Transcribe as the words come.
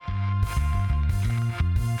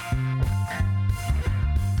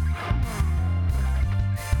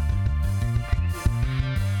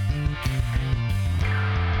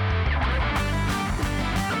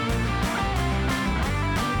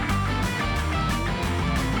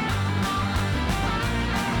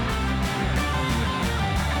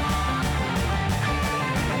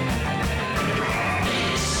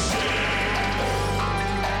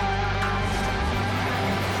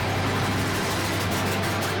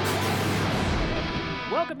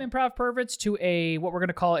Welcome, Improv Perverts, to what we're going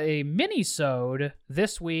to call a mini-sode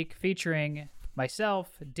this week, featuring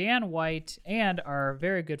myself, Dan White, and our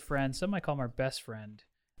very good friend. Some might call him our best friend.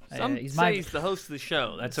 Some say he's the host of the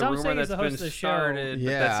show. That's a rumor that's been started.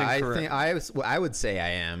 Yeah, but that's incorrect. I would say I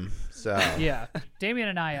am. So yeah, Damien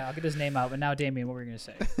and I'll get his name out. But now, Damien, what were you going to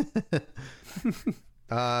say?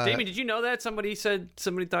 Damien, did you know that somebody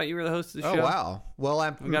thought you were the host of the show? Oh wow! Well,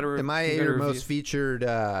 am I your most featured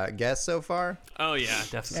guest so far? Oh yeah,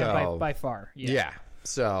 definitely. So, by far. Yeah.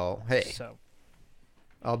 So hey,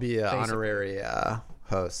 I'll be an honorary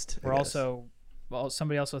host. We're also. Well,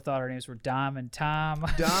 somebody also thought our names were Dom and Tom.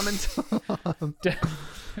 Dom and Tom.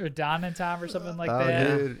 Or Don and Tom or something like that.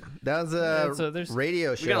 that. Dude, that was a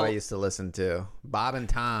radio show I used to listen to. Bob and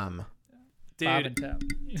Tom. Dude, Bob and Tom.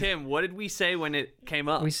 Tim, what did we say when it came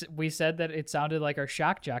up? We said that it sounded like our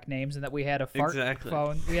shock jock names and that we had a fart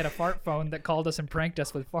phone. We had a fart phone that called us and pranked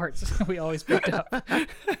us with farts. We always picked up.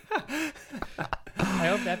 I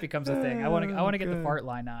hope that becomes a thing. I want to get the fart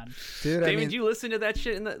line on. Dude, Damien, did you listen to that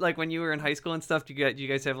shit like when you were in high school and stuff? Do you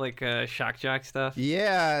guys have like shock jock stuff?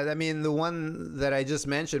 Yeah, I mean the one that I just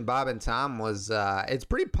mentioned, Bob and Tom, was it's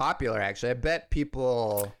pretty popular actually. I bet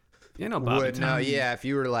people Bob and Tom. No, yeah, if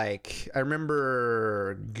you were like, I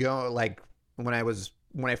remember when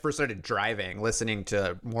I first started driving, listening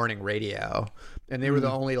to morning radio, and they were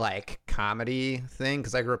the only like comedy thing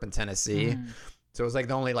because I grew up in Tennessee. So it was like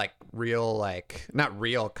the only like real, like not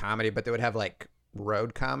real comedy, but they would have like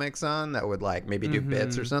road comics on that would like maybe do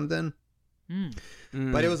bits or something.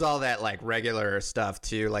 But it was all that like regular stuff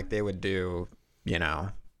too. Like they would do,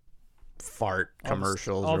 fart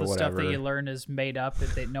commercials all or the whatever. Stuff that you learn is made up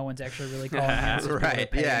that no one's actually really calling in. Right.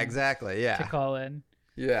 Yeah, exactly. Yeah. To call in.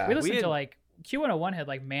 Yeah. We listened to like Q101 had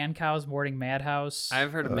like Man Cow's Morning Madhouse.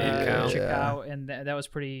 I've heard of Man Cow. Cow, and that was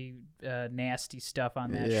pretty nasty stuff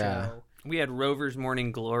on that show. We had Rover's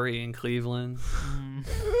Morning Glory in Cleveland.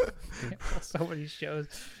 So many shows.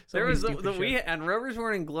 On Rover's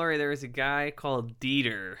Morning Glory, there was a guy called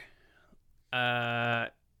Dieter.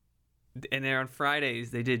 And there on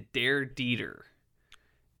Fridays, they did Dare Dieter.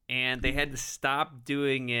 And they had to stop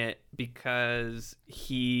doing it because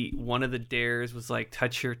one of the dares was like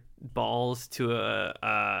touch your balls to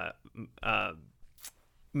a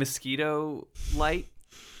mosquito light,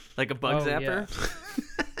 like a bug zapper.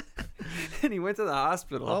 Yeah. And he went to the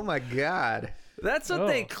hospital. Oh my God. That's what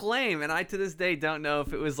they claim, and I to this day don't know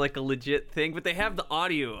if it was like a legit thing, but they have the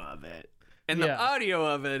audio of it. And the audio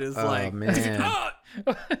of it is like, man.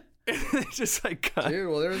 It's just like cut. Dude,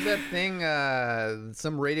 well, there was that thing.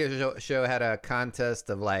 Some radio show had a contest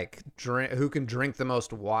of like who can drink the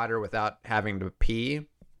most water without having to pee.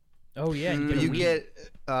 Oh yeah, you get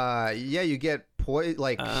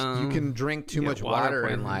like you can drink too much water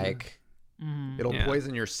and like it'll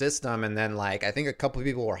poison your system, and then like I think a couple of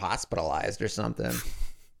people were hospitalized or something.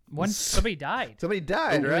 Somebody died. Somebody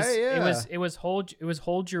died, right? Yeah. It was hold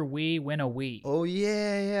your Wii, win a Wii. Oh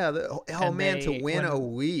yeah. To win a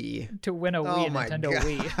Wii. To win a Wii, Nintendo God.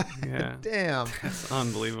 Wii. Yeah. Damn. That's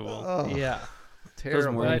unbelievable. Oh, yeah.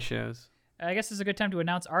 Terrible. Those morning shows. I guess it's a good time to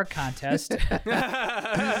announce our contest.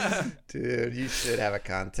 Dude, you should have a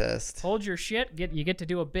contest. Hold your shit. You get to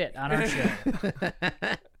do a bit on our show.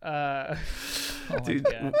 Dude,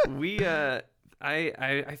 we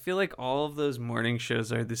I feel like all of those morning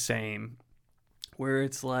shows are the same, where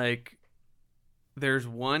it's like there's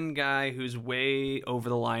one guy who's way over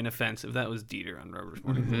the line offensive. That was Dieter on Rover's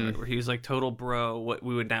Morning Glory, where he was like total bro, what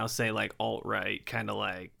we would now say like alt-right, kind of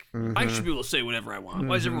like, I should be able to say whatever I want.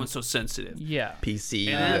 Why is everyone so sensitive? Yeah.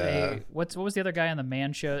 PC. What was the other guy on the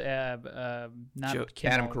Man Show? Not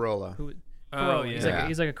Kimmel. Adam Carolla. Carolla. Yeah.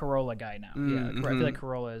 He's like a Carolla guy now. Yeah. I feel like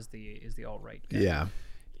Carolla is the alt-right guy.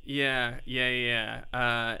 Yeah.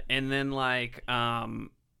 And then like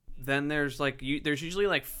then there's like there's usually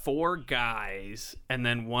like 4 guys and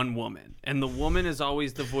then 1 woman, and the woman is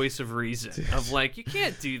always the voice of reason. Of like, you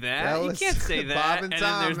can't do that, you can't say that. Bob and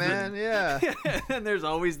Tom, man. Yeah. And there's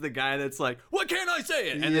always the guy that's like, what can't I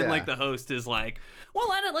say it? And then like the host is like, well,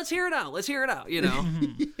 let's hear it out.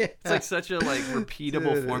 It's like such a like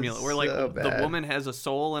repeatable formula where like the woman has a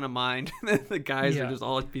soul and a mind, and then the guys are just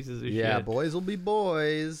all pieces of shit. Yeah, boys will be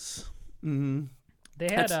boys. They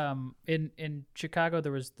had in Chicago,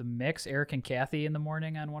 there was the Mix, Eric and Kathy in the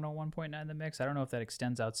morning on 101.9 The Mix. I don't know if that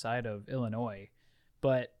extends outside of Illinois,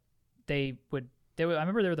 but I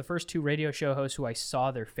remember they were the first 2 radio show hosts who I saw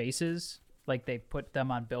their faces. Like they put them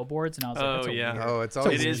on billboards, and I was like, "That's weird. Oh, it's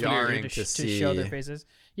always jarring to show their faces."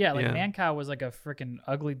 Yeah, like Man Cow was like a freaking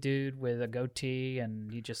ugly dude with a goatee,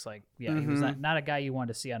 and he just like he was not a guy you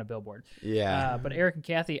wanted to see on a billboard. Yeah. But Eric and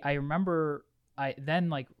Kathy, I remember then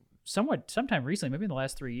like sometime recently, maybe in the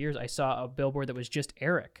last 3 years, I saw a billboard that was just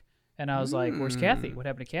Eric. And I was like, where's Kathy? What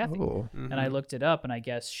happened to Kathy? Oh. And I looked it up, and I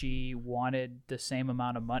guess she wanted the same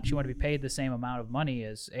amount of money. She wanted to be paid the same amount of money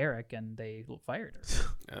as Eric, and they fired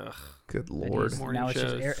her. Ugh. Good And Lord. now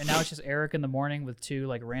it's just Eric in the morning with two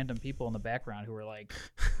like random people in the background who were like,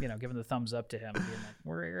 giving the thumbs up to him, being like,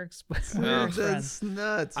 "We're Eric's friends." That's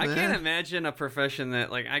nuts, man. I can't imagine a profession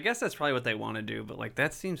that, like, I guess that's probably what they want to do, but like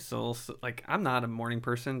that seems so like, I'm not a morning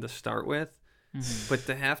person to start with. But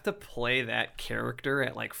to have to play that character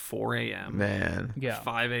at like 4 a.m. Man. Yeah.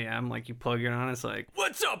 5 a.m. like you plug it on, it's like,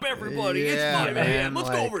 what's up, everybody? It's Yeah, 5 man, a.m. Let's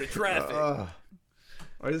go like, over to traffic.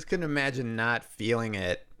 I just couldn't imagine not feeling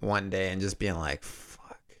it one day and just being like,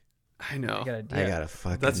 fuck. I know. I gotta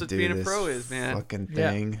fucking That's what do being a this pro is, man. fucking Yeah.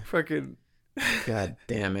 thing. Fucking. God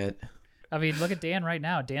damn it. I mean, look at Dan right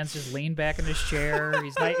now. Dan's just leaned back in his chair.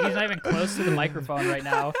 He's not even close to the microphone right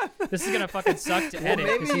now. This is gonna fucking suck to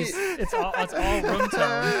edit because it's all room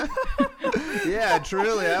tone. Yeah,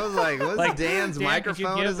 truly. I was like, what's Like, Dan's Dan,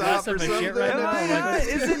 microphone could you is give off less or of a something? shit right now? Like,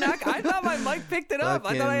 Is it not? I thought my mic picked it up.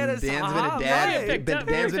 I thought I had a Dan's been a Yeah, dad. picked up,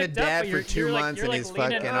 Dan's been a picked up, dad but for you're 2 like- months you're and like he's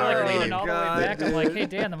leaning- fucking you're like already. leaning all the way God. back. I'm like, hey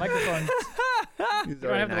Dan, the microphone. He's You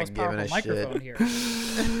don't have the most powerful microphone here.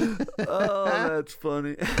 Oh, that's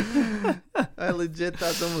funny. I legit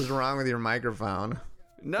thought something was wrong with your microphone.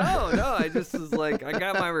 No, I just was like, I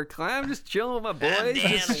got my recline. I'm just chilling with my boys,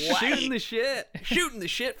 just shooting the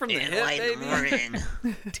shit from the hip, baby.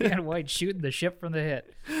 Dan White shooting the ship from the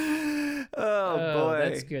hip. Oh boy,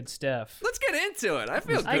 that's good stuff. Let's get into it. I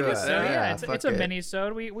feel good. I guess so. Yeah, Yeah, it's fuck a it.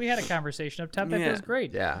 mini-sode. We had a conversation up top. That Yeah. feels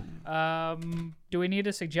great. Yeah. Do we need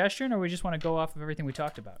a suggestion, or we just want to go off of everything we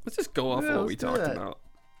talked about? Let's just go off Yeah, of what let's we do talked that. about.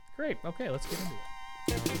 Great. Okay, let's get into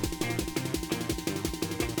it.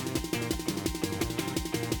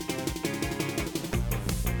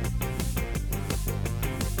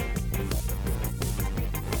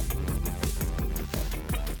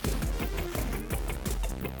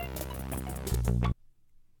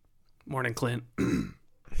 Morning, Clint.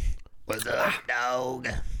 What's up, dog?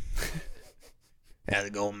 How's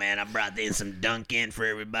it going, man? I brought in some Dunkin' for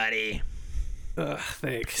everybody.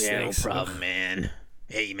 Thanks. Yeah, thanks. no problem, man.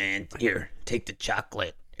 Hey, man, here, take the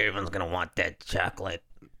chocolate. Everyone's gonna want that chocolate.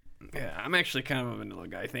 Yeah, I'm actually kind of a vanilla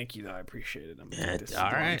guy. Thank you, though. I appreciate it. That's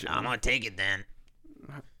all right. I'm gonna take it then.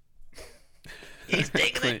 He's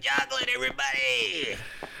taking the chocolate, everybody.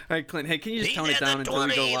 All right, Clint. Hey, can you just He's count it at down the until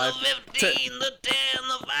we 20, go live? the 15, the 10,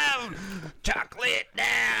 the 5. Chocolate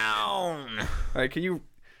down. All right, can you?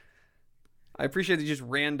 I appreciate that you just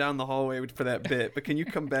ran down the hallway for that bit, but can you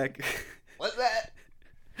come back? What's that?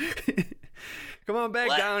 Come on back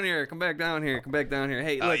What? down here. Come back down here. Come back down here.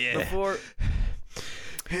 Hey, Oh, look, yeah. before.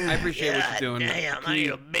 I appreciate what you're doing. Damn, Can I need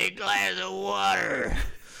you- a big glass of water.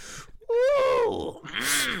 Woo!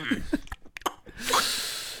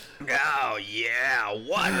 Oh, yeah,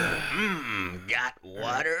 water. Got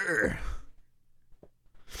water.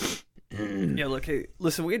 Yeah, look, hey,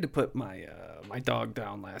 listen, we had to put my my dog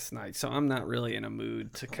down last night, so I'm not really in a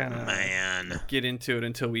mood to kind of Man. get into it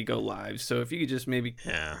until we go live. So if you could just maybe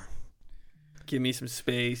Yeah. give me some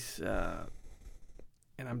space, and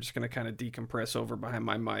I'm just gonna kind of decompress over behind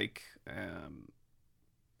my mic.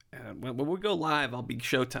 And when we go live, I'll be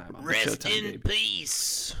Showtime. I'll be Rest Showtime, in baby.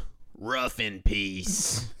 peace. Rough in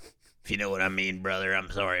peace. If you know what I mean, brother.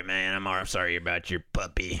 I'm sorry, man. I'm sorry about your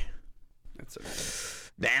puppy. That's okay.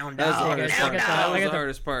 Down, That was the dog. hardest Down, part. I That dog. was the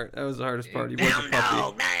hardest part. That was the hardest part. He was a Down, puppy.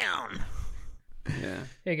 dog. Down. Yeah.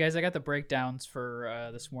 Hey guys, I got the breakdowns for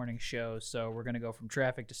this morning's show, so we're gonna go from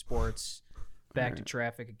traffic to sports, back to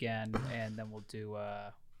traffic again, and then we'll do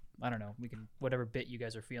I don't know, we can whatever bit you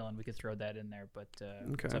guys are feeling, we could throw that in there, but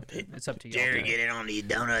Okay. it's up to you. Jerry, get in on these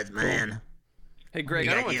donuts, man. Hey, Greg,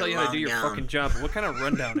 You I don't gotta want to get tell you how to do your long fucking job, but what kind of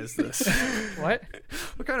rundown is this? What?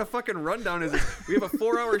 What kind of fucking rundown is this? We have a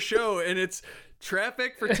 4-hour show, and it's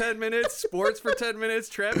traffic for 10 minutes, sports for 10 minutes,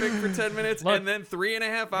 traffic for 10 minutes, Look, and then 3.5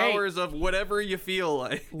 hey. hours of whatever you feel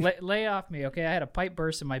like. Lay off me, okay? I had a pipe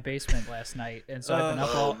burst in my basement last night, and so I've been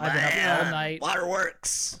up all night.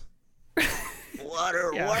 Waterworks.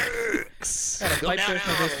 Waterworks. Got a Go pipe down burst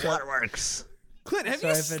in my there, basement. Waterworks. Clint, have So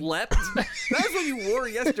you I've been- slept? That's what you wore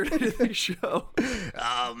yesterday to the show.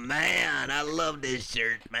 Oh man, I love this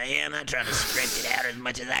shirt, man. I try to stretch it out as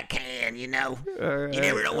much as I can, you know. Alright, You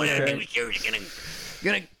never know when a okay. new shirt's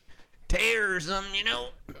gonna tear or something, you know.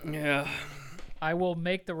 Yeah. I will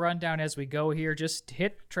make the rundown as we go here. Just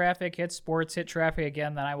hit traffic, hit sports, hit traffic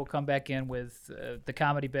again. Then I will come back in with the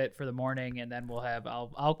comedy bit for the morning, and then we'll have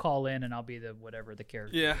I'll call in and I'll be the whatever the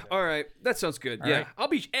character. Yeah. All right. That sounds good. Yeah. right. I'll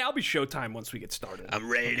be Showtime once we get started. I'm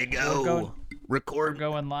ready to We're go. going- Record.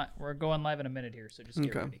 We're going live in a minute here, so just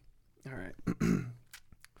get ready. All right.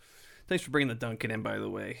 Thanks for bringing the Dunkin' in, by the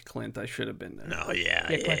way, Clint. I should have been there. No, yeah,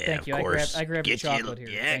 Clint, thank you. of course. I grabbed the Get chocolate here.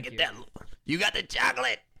 Yeah, Thank get you. that. You got the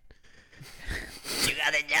chocolate. You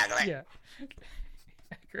got the chocolate. Yeah.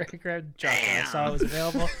 I grabbed the chocolate. I saw it was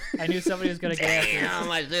available. I knew somebody was going to get after it.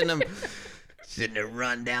 Damn, I shouldn't have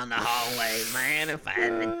run down the hallway, man, if I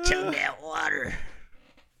hadn't chug that water.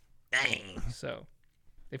 Dang. So,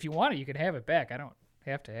 if you want it, you can have it back. I don't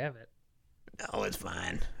have to have it. No, it's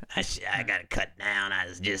fine. I got to cut down. I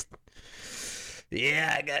was just...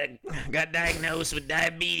 Yeah, I got diagnosed with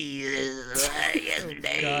diabetes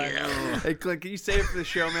yesterday. Hey, Clint, can you save it for the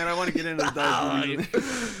show, man? I want to get into the diabetes.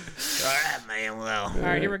 All right, man. Well. All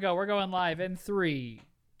right, here we go. We're going live in 3,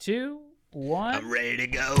 2, 1. I'm ready to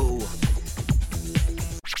go.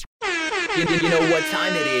 You know what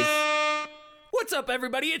time it is. What's up,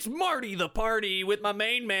 everybody? It's Marty the Party with my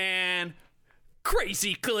main man,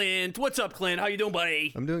 Crazy Clint. What's up, Clint? How you doing,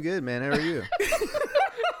 buddy? I'm doing good, man. How are you?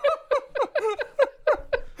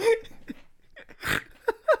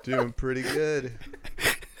 Doing pretty good.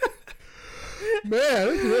 Man,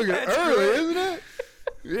 it's looking early, isn't it?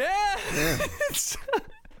 Yeah.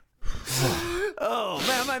 Oh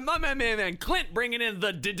man, my man, Clint bringing in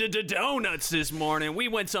the donuts this morning. We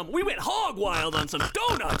went hog wild on some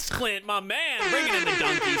donuts, Clint, my man, bringing in the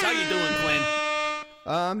donkeys. How you doing, Clint?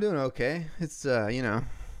 I'm doing okay. It's it's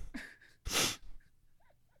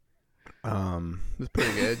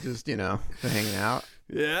pretty good. Just hanging out.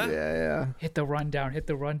 Yeah. Yeah. Hit the rundown.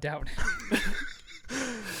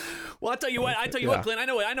 Well, I'll tell you what, Clint. I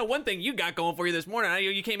know one thing you got going for you this morning. I know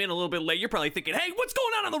you came in a little bit late. You're probably thinking, hey, what's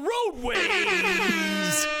going on the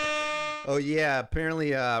roadways? Oh yeah,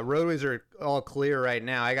 apparently roadways are all clear right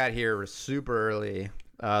now. I got here super early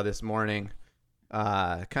this morning.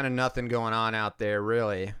 Kind of nothing going on out there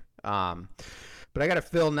really. But I got to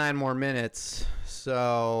fill 9 more minutes.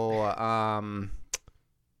 So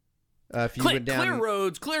if you went down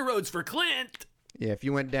clear roads for Clint. Yeah, if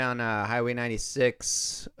you went down Highway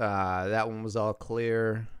 96, that one was all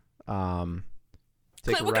clear. Clint,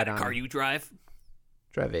 Take what right kind of car you drive?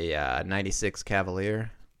 Drive a 96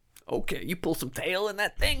 Cavalier. Okay, you pull some tail in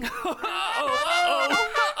that thing. Uh-oh.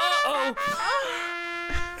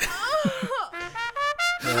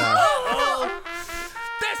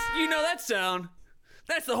 You know that sound.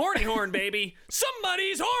 That's the horny horn, baby.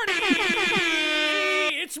 Somebody's horny.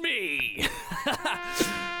 It's me.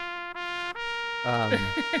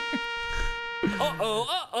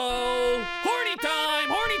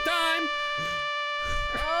 Horny time.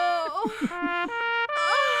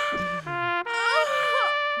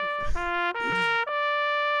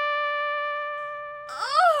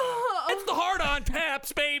 It's the hard-on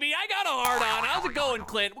taps, baby. I got a hard-on. How's it going,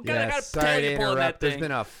 Clint? Sorry to interrupt. There's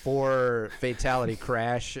been a 4 fatality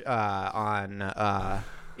crash on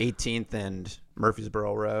 18th and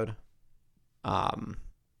Murfreesboro Road.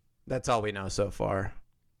 That's all we know so far.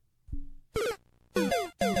 All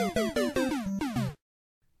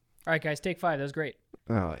right, guys, take 5. That was great.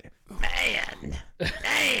 Oh, yeah. Man. Damn.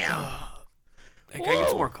 Hey, can I get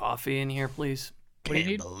some more coffee in here, please? What do you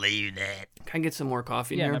Can't need? believe that. Can I get some more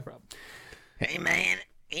coffee in Yeah, here? no problem. Hey, man.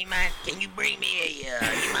 Can you bring me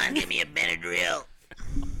you mind give me a Benadryl?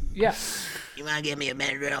 Yeah. You mind give me a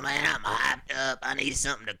Benadryl, man? I'm hyped up. I need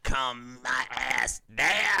something to calm my ass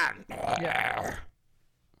down. Yeah.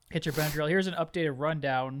 Hit your Benadryl. Here's an updated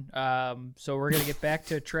rundown. So we're going to get back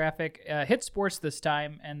to traffic. Hit sports this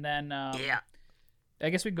time, and then Yeah. I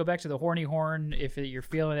guess we can go back to the horny horn if you're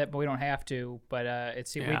feeling it, but we don't have to. But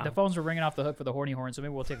the phones were ringing off the hook for the horny horn, so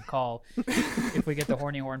maybe we'll take a call if we get the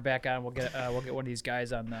horny horn back on. We'll get one of these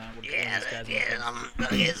guys on. Get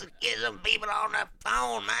some people on the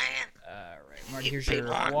phone, man. All right, Marty, here's your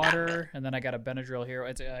water, and then I got a Benadryl here.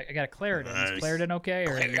 I got a Claritin. Is Claritin okay?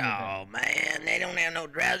 Or Oh, man. They don't have no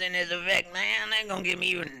drowsiness effect, man. They're going to get me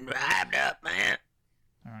even hyped up, man.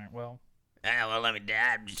 All right, well. Ah, well, let me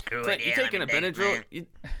die. Screw Clint, it. you Yeah, taking a let me Benadryl? take,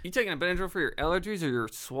 You taking a Benadryl for your allergies or your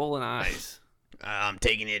swollen eyes? I'm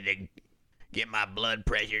taking it to get my blood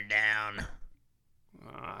pressure down.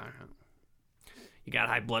 You got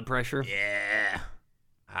high blood pressure? Yeah.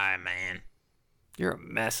 Hi, man. You're a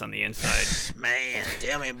mess on the inside. Man,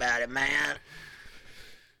 tell me about it, man.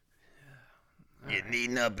 Getting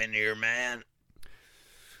eaten up in here, man.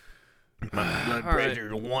 My blood pressure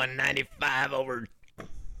is 195 over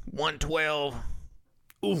 112.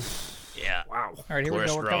 Oof. Yeah. Wow. All right, here we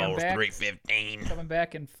go. We're coming Cholesterol's back. 315. Coming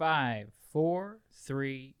back in 5, 4,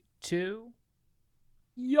 3, 2.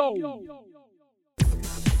 Yo. You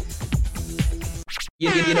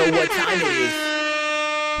know what time it is.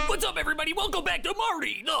 What's up, everybody? Welcome back to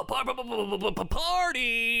Marty, the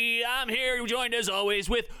party. I'm here, joined as always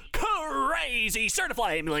with crazy,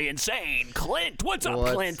 certifiably insane Clint. What's up,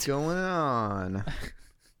 Clint? What's going on?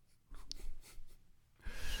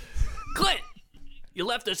 Clint, you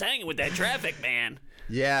left us hanging with that traffic, man.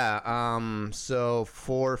 Yeah, so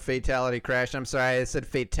for fatality crash, I'm sorry, I said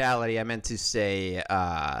fatality. I meant to say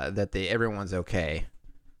that everyone's okay.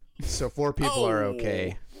 So 4 people are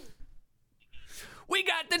okay. We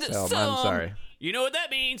got I'm sorry. You know what that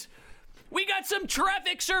means? We got some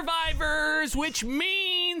traffic survivors, which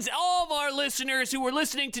means all of our listeners who are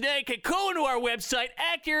listening today can go into our website,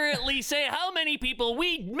 accurately say how many people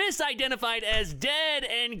we misidentified as dead,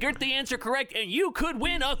 and get the answer correct, and you could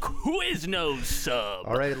win a Quiznos sub.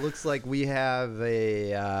 All right, it looks like we have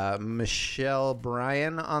a Michelle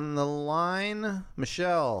Bryan on the line.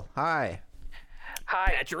 Michelle, hi.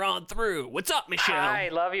 Hi. Pat, you're on through. What's up, Michelle? Hi,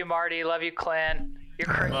 love you, Marty. Love you, Clint.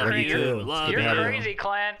 You're Love you. Love You're you. crazy,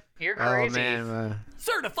 Clint. You're crazy. Oh, man.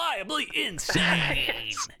 Certifiably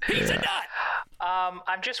insane. He's a nut. I'm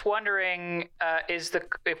just wondering,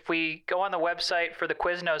 if we go on the website for the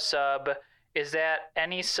Quiznos sub, is that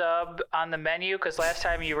any sub on the menu? Because last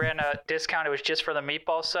time you ran a discount, it was just for the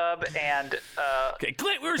meatball sub, and Okay,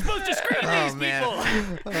 Clint, we were supposed to screen these people.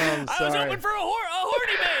 I'm I was sorry. hoping for a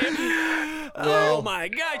horny man. Well, Oh my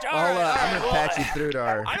gosh! All I'm right, going to patch you through to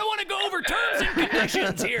our... I don't want to go over terms and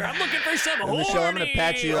conditions here. I'm looking for some horny. Michelle, I'm going to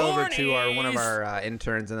patch you over to one of hornies. our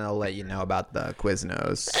interns, and they'll let you know about the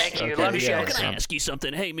Quiznos. Thank you. Okay, Love you, Michelle, guys. can I ask you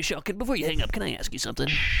something? Hey, Michelle, before you hang up, can I ask you something?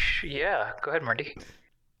 yeah, go ahead, Marty.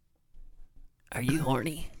 Are you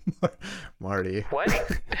horny? Marty. What?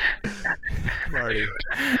 Marty. you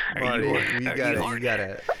You got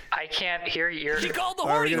it. I can't hear you. She called the Are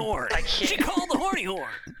we horny gonna- horn. I can't- She called the horny horn.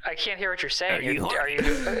 I can't hear what you're saying. Are you horny?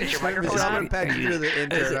 Is your microphone Michelle, I'm on? going to patch you to the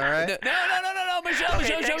intern, all right? No, Michelle, Okay,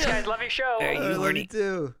 Michelle, thanks, Michelle. guys. Love your show. Are you Love you horny?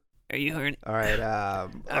 too. Are you horny? All right, all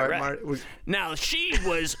right, right. Marty. Now she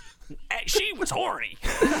was horny.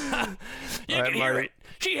 You All right, can hear Marty. it.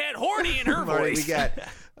 She had horny in her Marty, voice. we got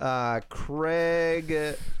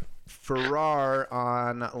Craig Farrar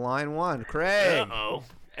on line 1. Craig. Uh-oh.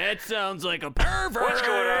 That sounds like a pervert. What's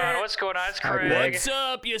going on? What's going on? It's Hi, Craig. Greg. What's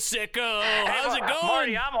up, you sicko? Hey, How's it going?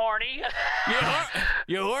 Marty, I'm horny.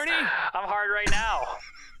 You horny? I'm hard right now.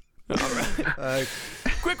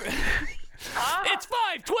 Quick. It's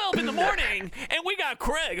 5:12 in the morning, and we got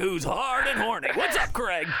Craig, who's hard and horny. What's up,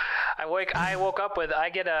 Craig? I woke up with, I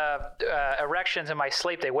get erections in my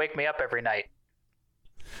sleep. They wake me up every night.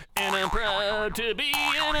 And I'm proud to be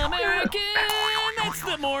an American. That's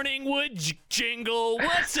the morning wood jingle.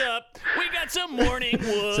 What's up? We got some morning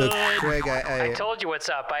wood. So, Craig, I told you what's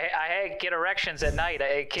up. I get erections at night.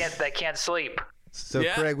 I can't sleep.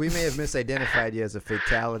 Yeah. Craig, we may have misidentified you as a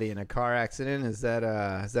fatality in a car accident. Is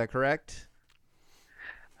that correct?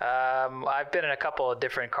 I've been in a couple of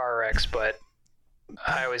different car wrecks, but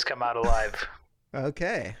I always come out alive.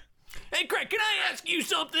 Okay. Hey, Craig, can I ask you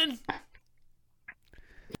something?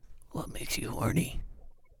 What makes you horny?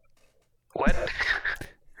 What?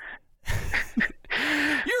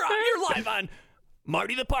 You're live on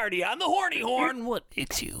Marty the Party on the horny horn. What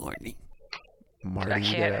makes you horny? Marty, I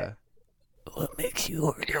you can't- gotta... What makes you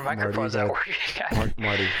horny? Your microphone's Marty, not working.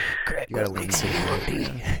 Marty, Craig, you gotta what lean makes you into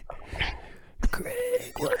horny?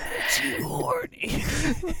 Craig, what makes you horny?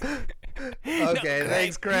 Okay,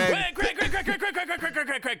 thanks, Craig. Craig.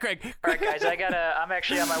 All right, guys, I'm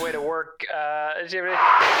actually on my way to work. Oh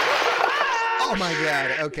my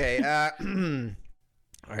God. Okay.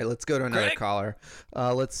 All right, let's go to another Craig? caller.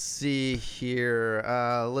 Let's see here.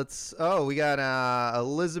 We got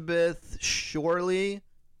Elizabeth Shorley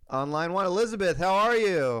on line 1. Elizabeth, how are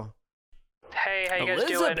you? Hey, how you guys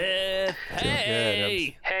doing? Elizabeth,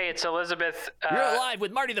 hey. Hey, it's Elizabeth. You're alive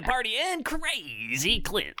with Marty the Party and Crazy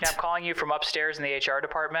Clint. I'm calling you from upstairs in the HR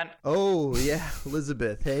department. Oh, yeah,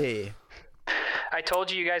 Elizabeth. Hey. I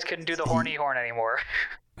told you guys couldn't do the horny horn anymore.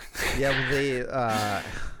 Yeah, well,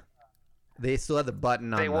 they still had the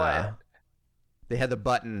button on They what? They had the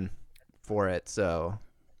button for it, so...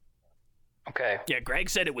 Okay. Yeah, Greg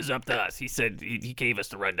said it was up to us. He said he gave us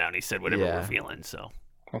the rundown. He said whatever Yeah. we're feeling, so...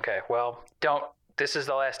 Okay, well, this is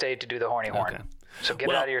the last day to do the horny horn. Okay. So get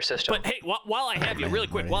it out of your system. But hey, while I have you, really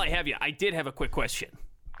quick, I did have a quick question.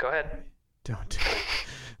 Go ahead. Don't.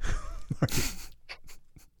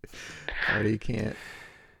 Marty, you can't.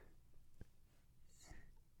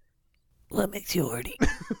 What makes you horny?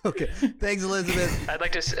 Okay, thanks, Elizabeth. I'd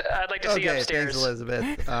like to see you Okay, upstairs. thanks,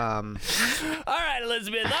 Elizabeth. All right,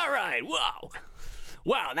 Elizabeth. All right.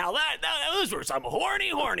 Wow. Now that those were some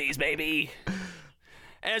hornies, baby.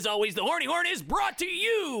 As always, the Horny Horn is brought to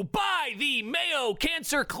you by the Mayo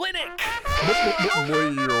Cancer Clinic.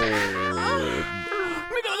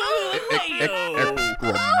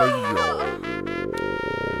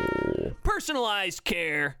 Personalized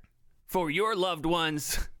care for your loved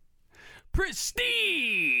ones.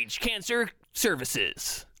 Prestige Cancer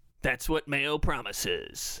Services. That's what Mayo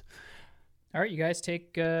promises. All right, you guys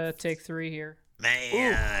take 3 here.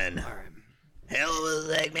 Man. All right. Hell of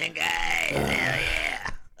a segment, guys. Hell yeah.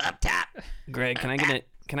 Up top. Greg, can I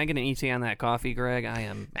get an ET on that coffee, Greg? I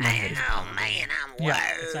am. Man, oh man, I'm it's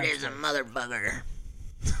wired on as a motherfucker.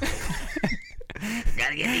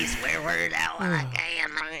 Gotta get these swear words out while I can,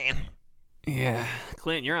 man. Yeah,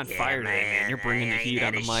 Clint, you're on fire today, man. You're bringing the heat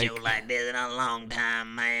on the I ain't had a mic. show like this in a long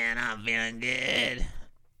time, man. I'm feeling good.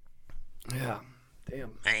 Yeah, damn.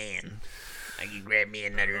 Man, I can grab me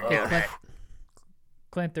another donut.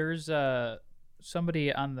 Clint, there's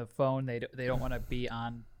somebody on the phone. They don't want to be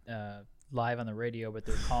on live on the radio, but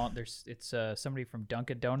they're calling. It's somebody from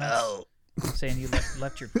Dunkin' Donuts Oh, saying you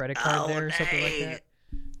left your credit card there or something like dang.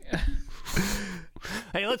 that.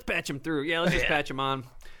 Hey, let's patch him through. Yeah, let's just patch him on.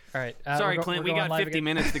 All right. Sorry, we're Clint, we going got live 50 again.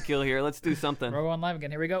 minutes to kill here. Let's do something. We're going live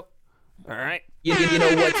again. Here we go. All right. You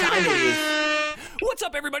know what time it is. What's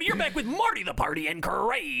up, everybody? You're back with Marty the Party and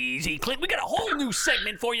Crazy Clint. We got a whole new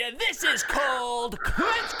segment for you. This is called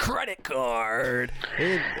Clint's Credit Card.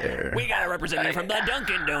 Hey there. We got a representative from the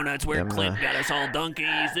Dunkin' Donuts where Clint got us all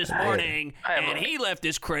donkeys this morning, and he left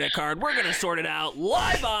his credit card. We're going to sort it out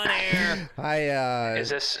live on air. Hi, Is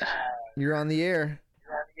this? you're on the air.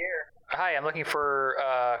 Hi, I'm looking for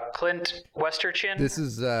Clint Westerchin. This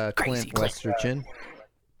is Crazy Clint Clint. Westerchin.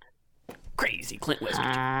 Crazy Clint West.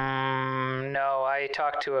 No, I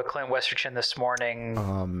talked to a Clint Westerchin this morning.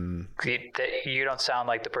 You don't sound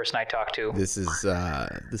like the person I talked to. This is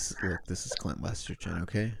Clint Westerchin,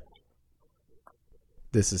 okay?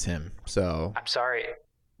 This is him. So, I'm sorry.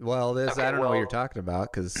 well, I don't know what well- you're talking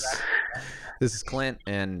about because this is Clint,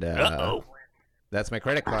 and Uh-oh. that's my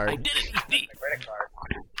credit I card. did it, you thief.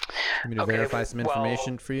 Need me to Okay, verify some well-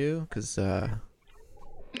 information for you, because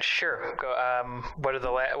Sure. Go. What are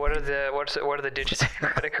the digits of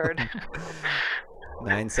your credit card?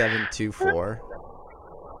 9724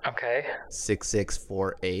 Okay.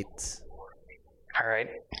 6648 All right.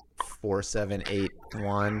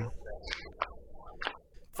 4781.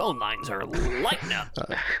 Phone lines are lighting up.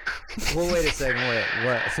 Well, wait a second.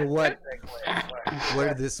 What? So what?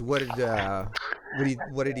 What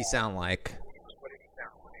did he sound like?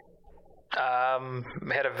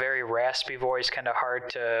 Had a very raspy voice, kind of hard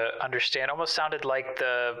to understand. Almost sounded like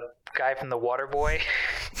the guy from The Waterboy.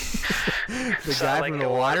 The guy like from The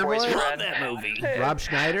the Waterboy's Waterboy? Love friend. that movie. Rob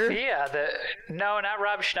Schneider? Yeah. No, not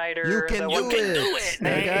Rob Schneider. You can the do one- You can it. do it,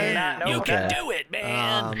 That guy? man. No, You no. can do it,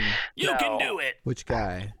 man. You can No. do it. Which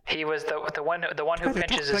guy? He was the one who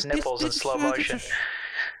pinches his nipples in slow motion.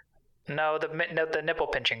 No, the nipple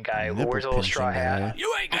pinching guy who wears a little straw hat.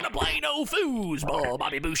 You ain't gonna play no foosball,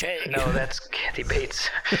 Bobby Boucher. No, that's Kathy Bates.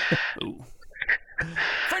 Ooh.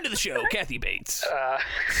 Friend of the show, Kathy Bates.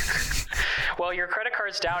 Well, your credit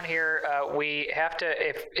card's down here. We have to,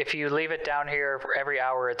 if you leave it down here for every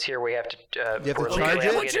hour it's here, we have to. You have to we're charge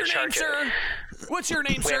legally it? What's your name, obligated to charge sir? What's your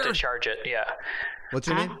name, it. We have sir? to charge it. Yeah. What's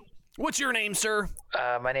your name? What's your name, sir?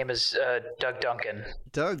 My name is Doug Duncan.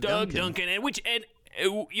 Doug Duncan. And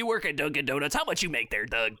you work at Dunkin' Donuts. How much you make there,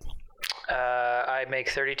 Doug? I make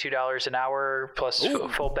 $32 an hour plus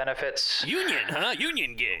full benefits. Union, huh?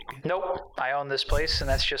 Union gig. Nope. I own this place, and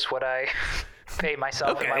that's just what I pay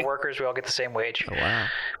myself and my Okay. workers. We all get the same wage. Oh, wow.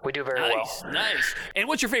 We do very Nice, well. nice. And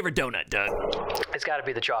what's your favorite donut, Doug? It's got to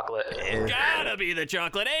be the chocolate. Gotta be the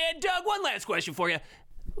chocolate. And Doug, one last question for you.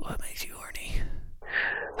 What makes you horny?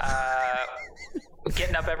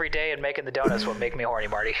 Getting up every day and making the donuts will make me horny,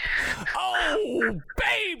 Marty. Oh,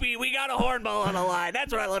 baby, we got a hornball on the line.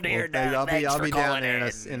 That's what I love to hear, Doug. I'll Thanks for be down calling there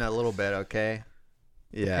in. in a little bit, okay?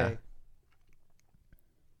 Yeah. Okay.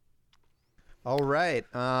 All right.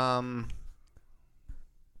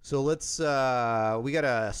 So let's we got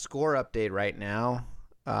a score update right now.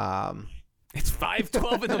 It's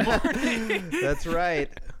 5:12 in the morning. That's right.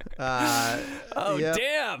 Oh, yep.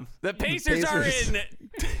 damn. The Pacers are Pacers. in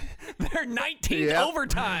their 19th Yep.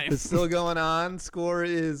 overtime. It's still going on. Score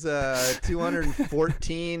is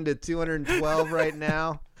 214 to 212 right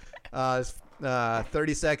now.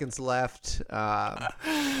 30 seconds left.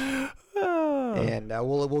 And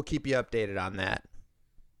we'll keep you updated on that.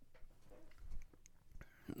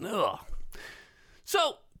 Ugh.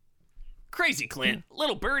 So, Crazy Clint,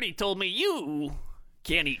 little birdie told me you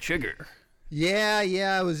can't eat sugar.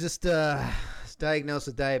 Yeah. I was just diagnosed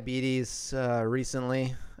with diabetes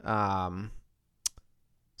recently.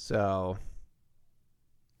 So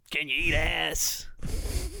Can you eat ass?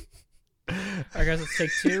 All right, guys, let's take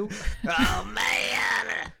 2. Oh,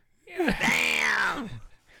 man. Damn.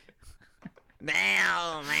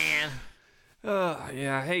 Damn, man. Oh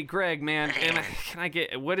yeah. Hey Greg, man, can I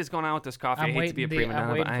get what is going on with this coffee? I'm I hate to be a waiting prima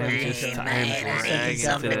donna, I'm but I waiting am for just you Hey, to- I am man, I dragging need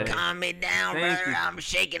something to today. calm me down, Thank brother. you. I'm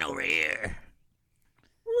shaking over here.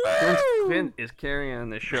 Clint is carrying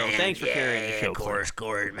the show. Man, Thanks for carrying the yeah, show, Of course,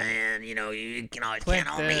 man. You know, you can always Clint,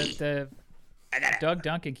 count on me. I gotta, Doug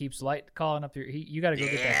Duncan keeps calling up your. You got to go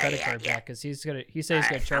get that Yeah, credit yeah, card yeah. back because he said he's gonna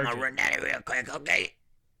charge I'm you. gonna run down it real quick, okay?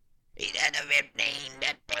 He's at the 15, the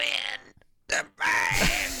 10, the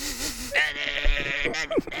 5.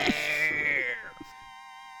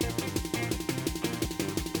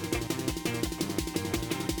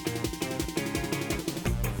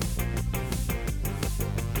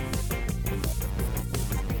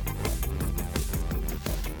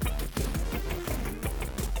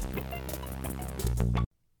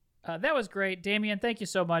 That was great, Damien. Thank you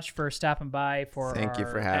so much for stopping by for thank you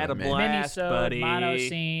our for Had a having me. blast. mini-sode buddy. mono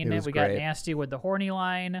scene. It was We got great. nasty with the horny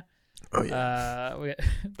line. Oh yeah.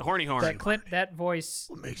 The horny horn. That Clint, that voice,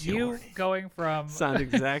 makes you you horny? going from Sound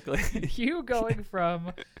exactly. you going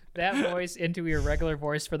from that voice into your regular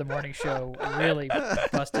voice for the morning show really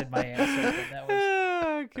busted my ass open. That was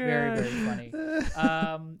Oh, very, God. very funny.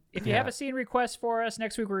 If you have a scene request for us,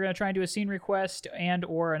 next week we're going to try and do a scene request and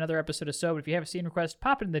or another episode of So. But if you have a scene request,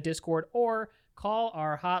 pop it in the Discord or call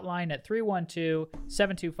our hotline at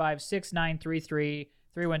 312-725-6933.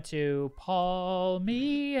 312 Paul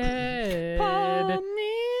me Ed.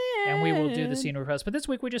 And we will do the scene request. But this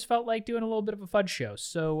week we just felt like doing a little bit of a fun show.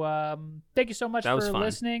 So thank you so much That was for fun.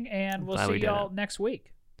 listening, and we'll Glad we see did y'all it. next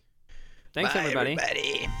week. Thanks, Bye, everybody.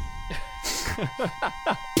 everybody.